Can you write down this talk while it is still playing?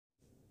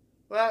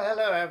Well,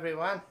 hello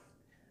everyone.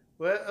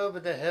 We're over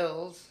the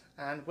hills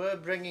and we're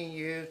bringing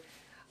you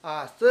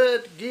our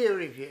third gear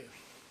review.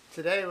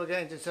 Today we're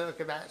going to talk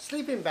about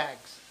sleeping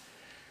bags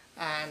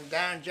and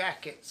down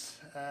jackets.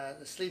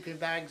 The sleeping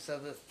bags are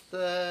the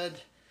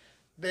third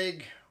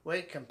big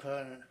weight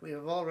component. We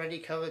have already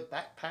covered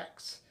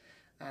backpacks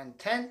and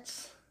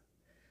tents,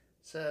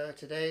 so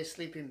today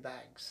sleeping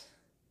bags.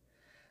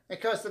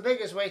 Of course, the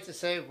biggest way to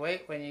save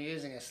weight when you're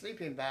using a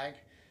sleeping bag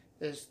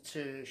is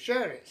to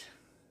share it.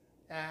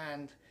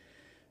 And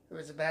it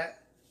was about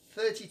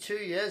 32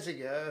 years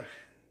ago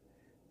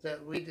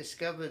that we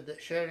discovered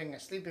that sharing a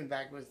sleeping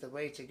bag was the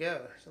way to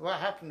go. So what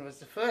happened was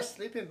the first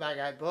sleeping bag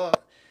I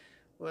bought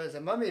was a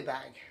mummy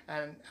bag,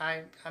 and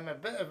I'm a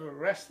bit of a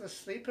restless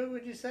sleeper,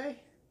 would you say?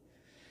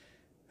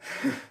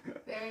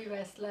 Very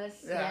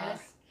restless, Yeah.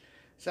 yes.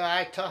 So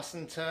I toss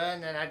and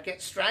turn and I'd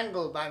get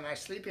strangled by my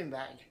sleeping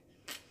bag.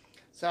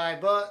 So I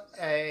bought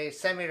a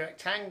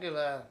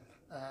semi-rectangular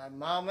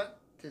Marmot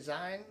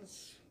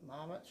Designs,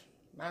 Marmot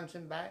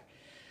mountain bag.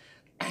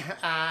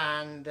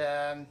 And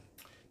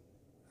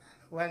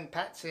when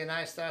Patsy and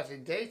I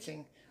started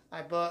dating,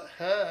 I bought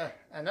her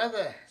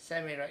another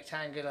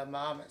semi-rectangular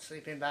Marmot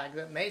sleeping bag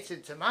that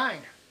mated to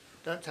mine.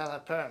 Don't tell her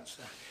parents.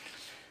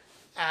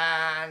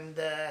 And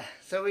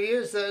so we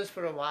used those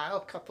for a while,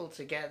 coupled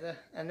together,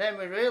 and then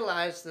we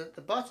realized that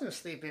the bottom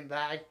sleeping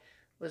bag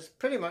was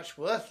pretty much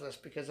worthless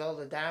because all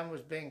the down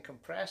was being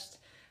compressed.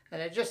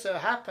 And it just so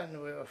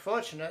happened, we were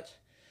fortunate,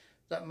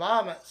 that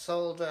Marmot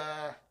sold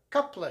a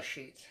coupler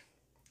sheet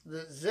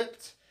that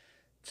zipped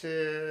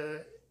to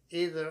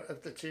either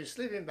of the two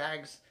sleeping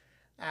bags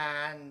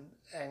and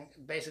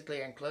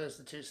basically enclosed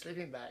the two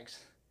sleeping bags.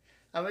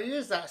 And we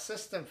used that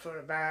system for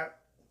about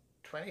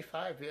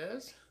 25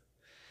 years.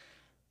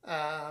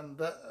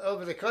 But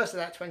over the course of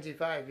that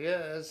 25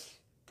 years,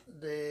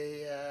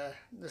 the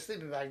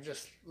sleeping bag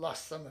just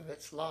lost some of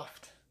its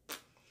loft.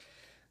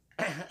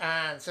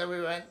 And so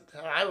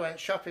I went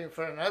shopping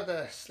for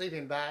another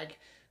sleeping bag,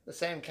 the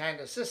same kind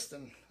of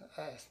system,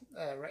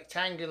 a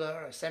rectangular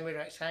or a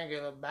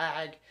semi-rectangular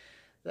bag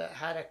that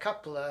had a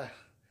coupler,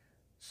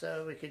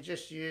 so we could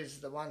just use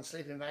the one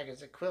sleeping bag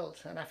as a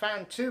quilt. And I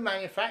found two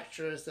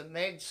manufacturers that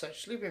made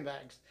such sleeping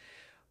bags.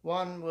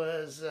 One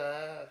was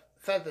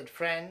Feathered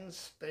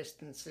Friends,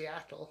 based in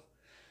Seattle,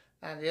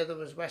 and the other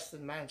was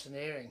Western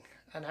Mountaineering.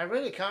 And I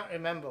really can't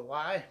remember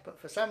why, but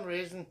for some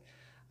reason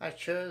I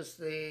chose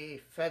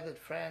the Feathered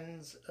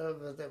Friends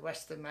over the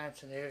Western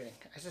Mountaineering.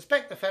 I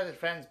suspect the Feathered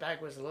Friends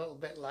bag was a little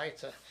bit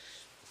lighter.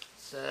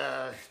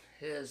 So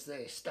here's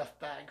the stuff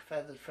bag,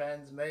 Feathered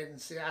Friends, made in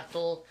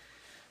Seattle.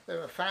 They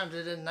were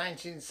founded in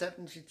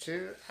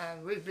 1972,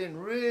 and we've been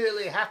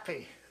really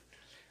happy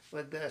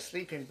with their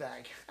sleeping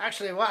bag.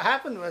 Actually, what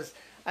happened was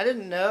I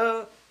didn't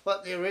know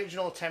what the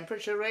original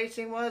temperature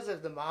rating was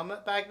of the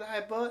Marmot bag that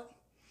I bought,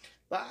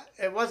 but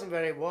it wasn't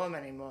very warm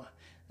anymore.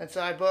 And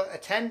so I bought a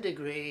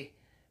 10-degree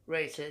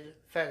rated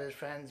Feathered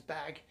Friends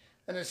bag.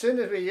 And as soon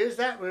as we used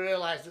that, we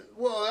realized that,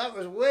 whoa, that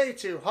was way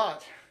too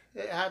hot.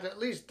 It had at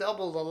least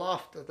double the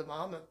loft of the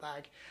Marmot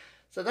bag.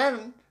 So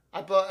then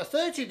I bought a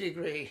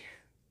 30-degree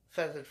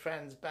Feathered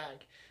Friends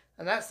bag.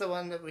 And that's the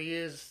one that we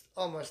use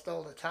almost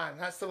all the time.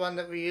 That's the one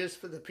that we use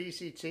for the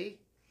PCT.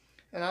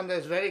 And on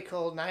those very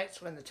cold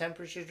nights when the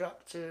temperature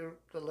dropped to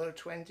the low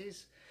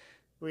 20s,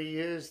 we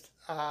used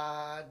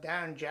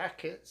down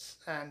jackets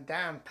and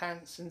down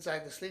pants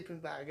inside the sleeping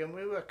bag, and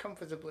we were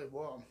comfortably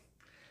warm.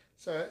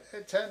 So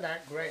it turned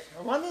out great.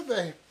 And one of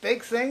the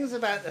big things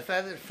about the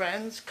Feathered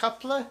Friends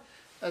coupler,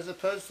 as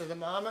opposed to the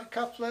Marmot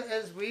coupler,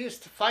 is we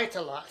used to fight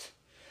a lot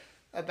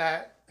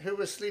about who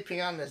was sleeping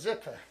on the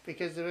zipper,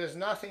 because there was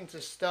nothing to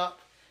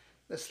stop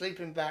the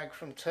sleeping bag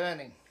from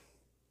turning.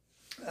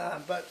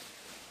 But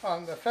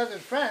on the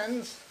Feathered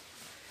Friends,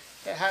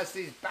 it has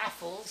these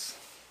baffles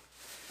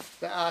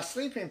that our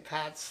sleeping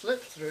pads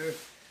slip through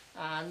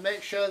and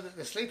make sure that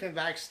the sleeping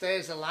bag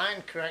stays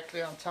aligned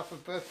correctly on top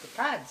of both the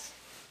pads.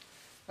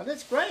 And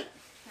it's great.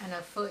 And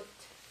a foot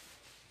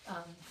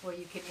where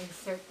you can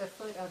insert the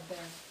foot of the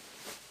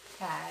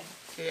pad.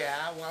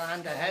 Yeah, well,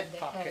 and a head the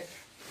pocket. head.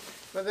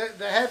 But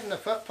the head and the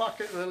foot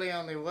pocket really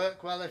only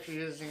work well if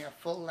you're using a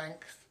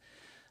full-length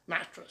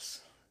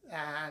mattress.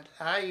 And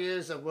I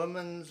use a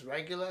woman's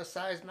regular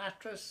size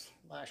mattress.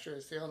 Well, actually,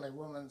 it's the only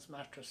woman's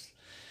mattress.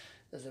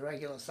 There's a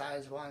regular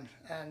size one,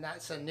 and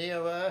that's a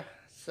NeoAir.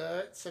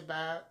 So it's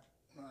about,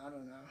 I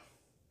don't know,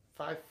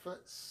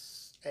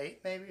 5'8",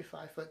 maybe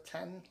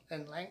 5'10"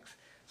 in length.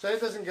 So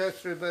it doesn't go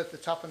through both the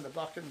top and the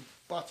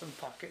bottom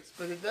pockets,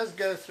 but it does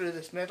go through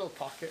this middle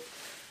pocket,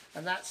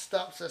 and that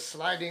stops us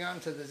sliding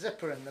onto the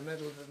zipper in the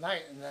middle of the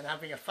night and then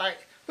having a fight.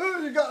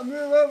 Oh, you got to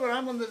move over,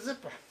 I'm on the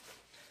zipper.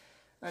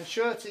 And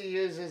Shorty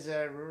uses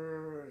a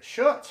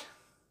short.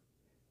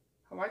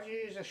 Why do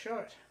you use a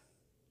short?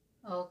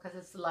 Oh, because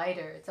it's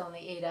lighter. It's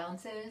only 8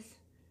 ounces,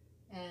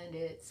 and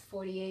it's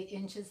 48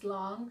 inches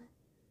long,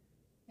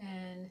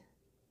 and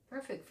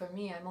perfect for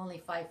me. I'm only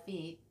 5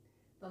 feet,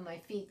 but my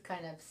feet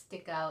kind of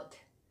stick out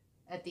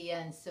at the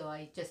end, so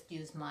I just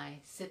use my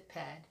sit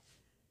pad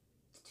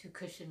to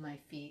cushion my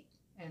feet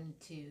and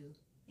to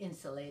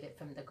insulate it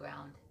from the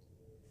ground.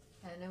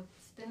 And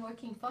it's been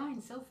working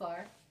fine so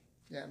far.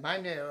 Yeah, my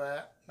new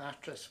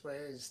mattress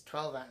weighs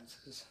 12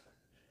 ounces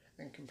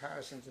in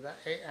comparison to that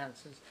 8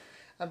 ounces.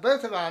 And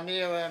both of our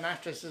NeoAir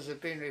mattresses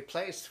have been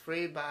replaced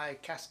free by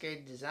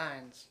Cascade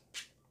Designs,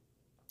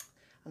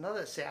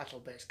 another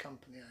Seattle-based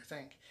company, I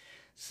think.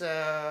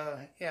 So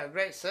yeah,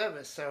 great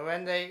service. So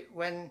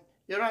when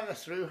you're on a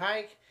through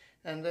hike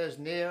and those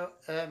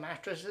NeoAir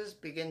mattresses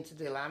begin to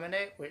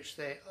delaminate, which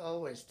they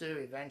always do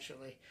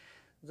eventually,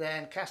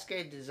 then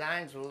Cascade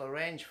Designs will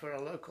arrange for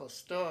a local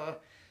store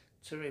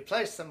to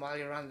replace them while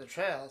you're on the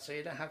trail, so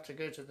you don't have to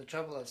go to the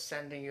trouble of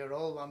sending your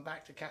old one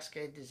back to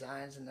Cascade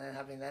Designs and then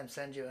having them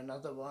send you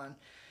another one.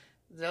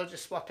 They'll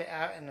just swap it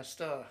out in a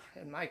store.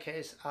 In my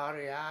case,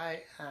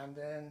 REI, and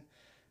in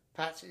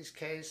Patsy's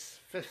case,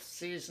 Fifth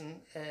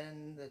Season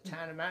in the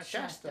town of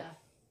Manchester.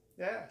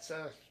 Yeah,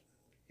 so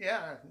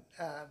yeah,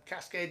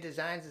 Cascade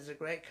Designs is a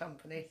great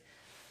company,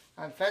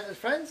 and Feathered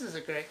Friends is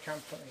a great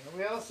company.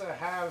 We also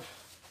have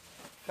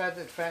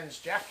Feathered Friends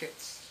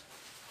jackets.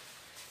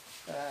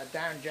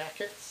 Down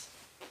jackets,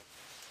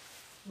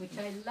 which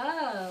I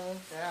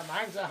love. Yeah,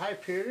 mine's a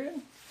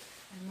Hyperion.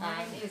 And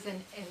mine is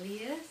an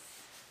Ellia.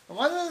 And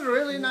one of the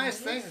really nice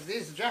things,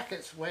 these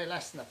jackets weigh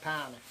less than a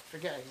pound. I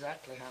forget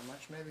exactly how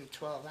much, maybe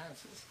 12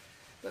 ounces.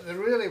 But they're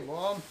really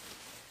warm.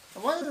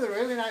 And one of the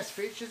really nice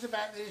features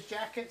about these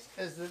jackets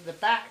is that the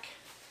back,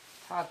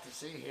 hard to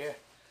see here,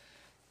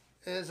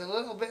 is a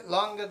little bit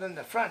longer than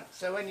the front.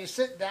 So when you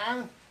sit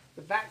down,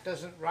 the back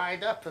doesn't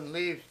ride up and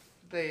leave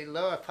the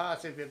lower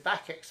part of your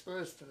back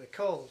exposed to the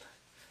cold.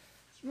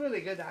 It's a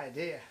really good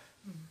idea.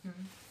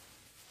 Mm-hmm.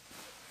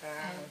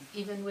 And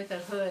even with a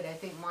hood, I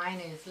think mine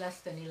is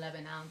less than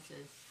 11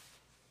 ounces.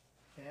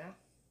 Yeah.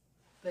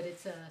 But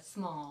it's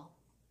small.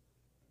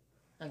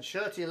 And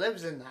Shorty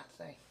lives in that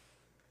thing.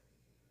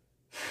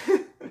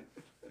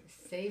 It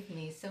saved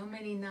me so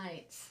many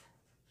nights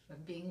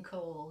from being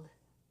cold.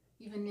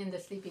 Even in the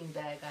sleeping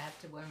bag, I have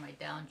to wear my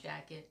down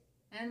jacket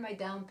and my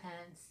down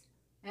pants.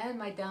 And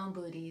my down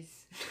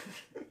booties.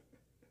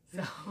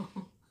 So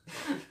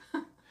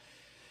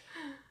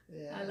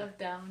yeah. I love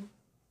down.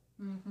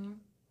 Mm-hmm.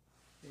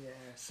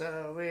 Yeah,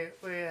 so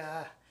we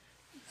are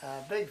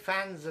big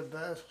fans of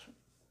both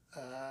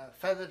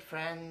Feathered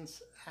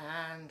Friends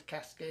and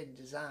Cascade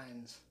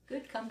Designs.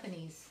 Good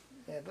companies.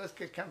 Yeah, both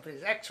good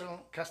companies.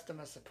 Excellent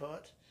customer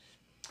support.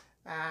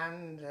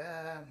 And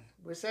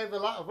we save a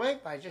lot of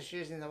weight by just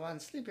using the one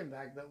sleeping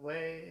bag that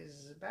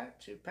weighs about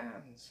 2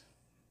 pounds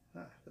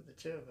for the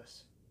two of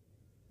us.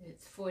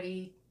 It's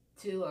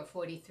 42 or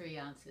 43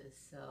 ounces,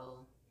 so...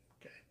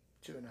 Okay,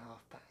 2.5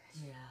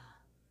 pounds.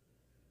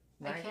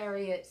 Yeah. I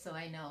carry it, so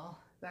I know.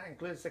 That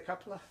includes the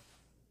coupler?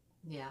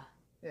 Yeah.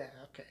 Yeah,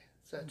 okay.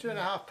 So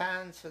 2.5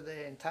 pounds for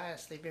the entire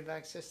sleeping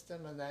bag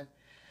system, and then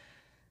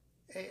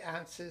 8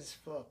 ounces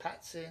for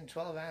Patsy and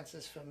 12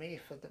 ounces for me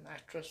for the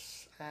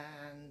mattress,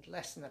 and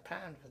less than a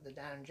pound for the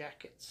down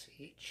jackets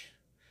each.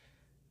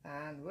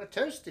 And we're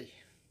toasty.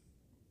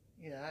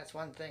 You know, that's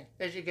one thing.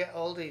 As you get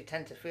older, you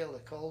tend to feel the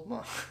cold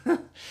more.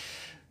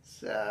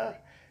 So,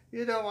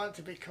 you don't want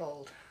to be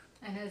cold.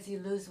 And as you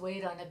lose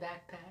weight on a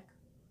backpack,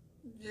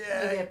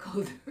 yeah, you get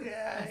colder.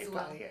 Yeah, you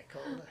probably get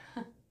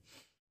colder.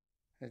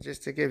 And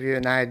just to give you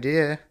an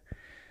idea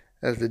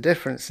of the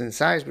difference in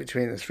size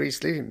between the three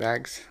sleeping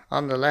bags,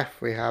 on the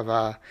left we have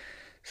our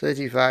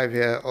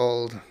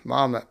 35-year-old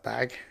Marmot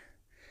bag,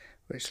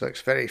 which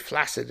looks very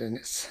flaccid in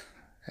its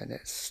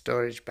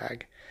storage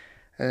bag.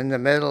 And in the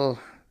middle,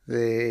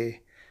 the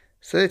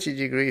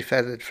 30-degree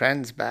Feathered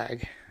Friends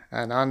bag,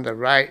 and on the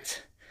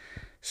right,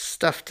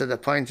 stuffed to the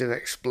point of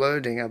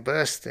exploding or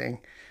bursting,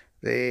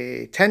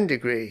 the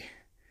 10-degree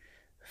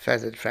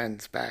Feathered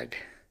Friends bag.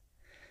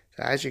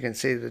 So as you can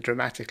see, they're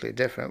dramatically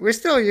different. We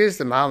still use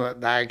the Marmot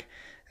bag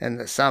in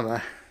the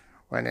summer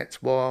when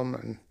it's warm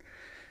and,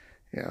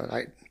 you know,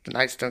 like the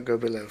nights don't go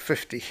below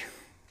 50.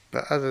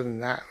 But other than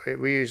that,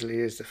 we usually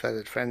use the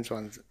Feathered Friends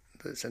one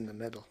that's in the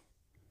middle.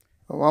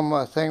 One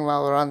more thing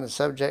while we're on the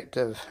subject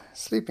of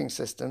sleeping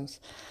systems,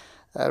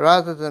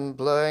 rather than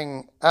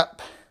blowing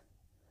up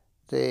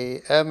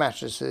the air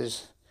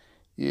mattresses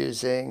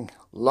using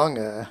long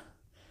air,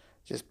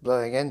 just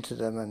blowing into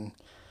them and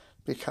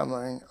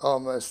becoming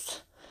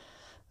almost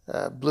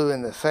blue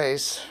in the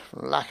face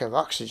from lack of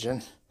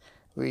oxygen,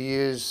 we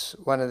use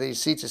one of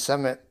these Sea to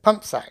Summit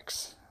pump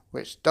sacks,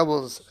 which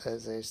doubles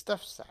as a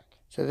stuff sack.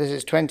 So this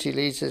is 20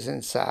 litres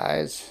in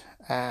size,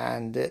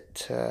 and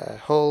it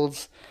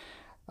holds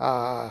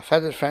our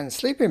Feathered Friends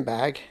sleeping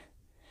bag,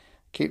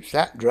 keeps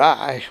that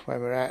dry when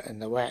we're out in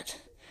the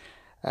wet,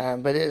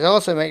 but it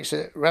also makes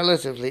it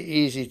relatively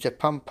easy to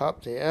pump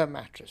up the air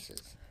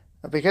mattresses.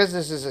 Because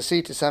this is a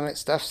Sea to Summit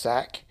stuff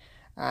sack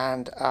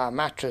and our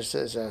mattress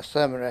is a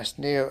Therm-a-Rest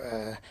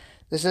NeoAir,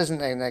 this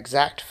isn't an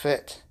exact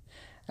fit,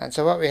 and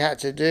so what we had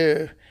to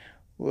do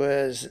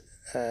was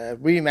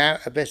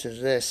remount a bit of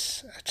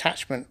this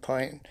attachment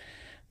point,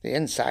 the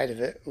inside of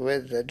it,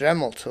 with the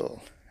Dremel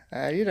tool.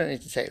 You don't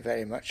need to take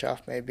very much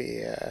off, maybe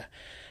a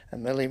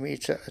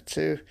millimetre or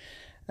two,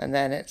 and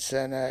then it's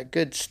a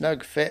good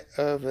snug fit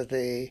over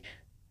the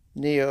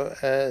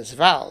NeoAir's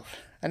valve,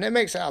 and it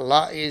makes it a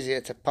lot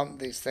easier to pump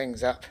these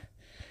things up.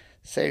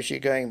 Saves you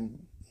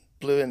going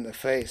blue in the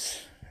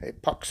face,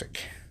 hypoxic.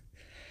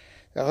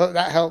 I hope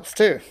that helps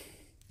too.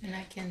 And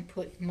I can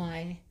put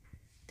my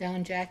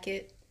down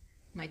jacket,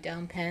 my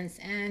down pants,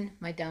 and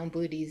my down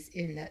booties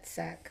in that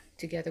sack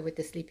together with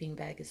the sleeping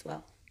bag as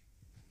well.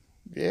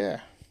 Yeah,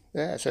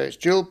 so it's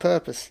dual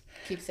purpose.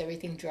 Keeps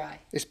everything dry.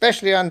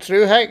 Especially on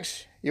through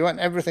hikes, you want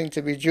everything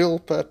to be dual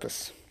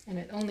purpose. And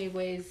it only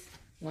weighs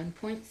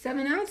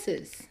 1.7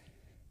 ounces.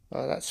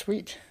 Oh, that's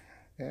sweet.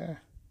 Yeah.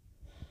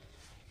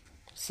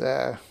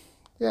 So,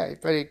 yeah,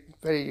 very,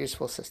 very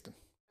useful system.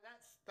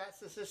 That's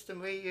the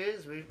system we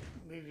use.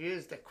 We've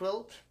used a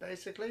quilt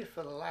basically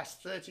for the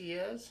last 30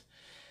 years,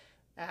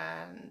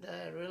 and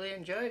really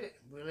enjoyed it.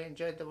 Really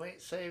enjoyed the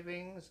weight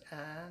savings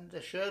and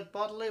assured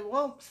bodily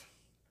warmth.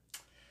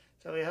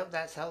 So we hope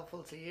that's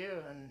helpful to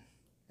you and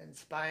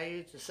inspire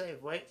you to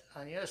save weight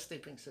on your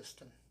sleeping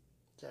system.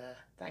 So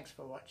thanks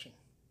for watching.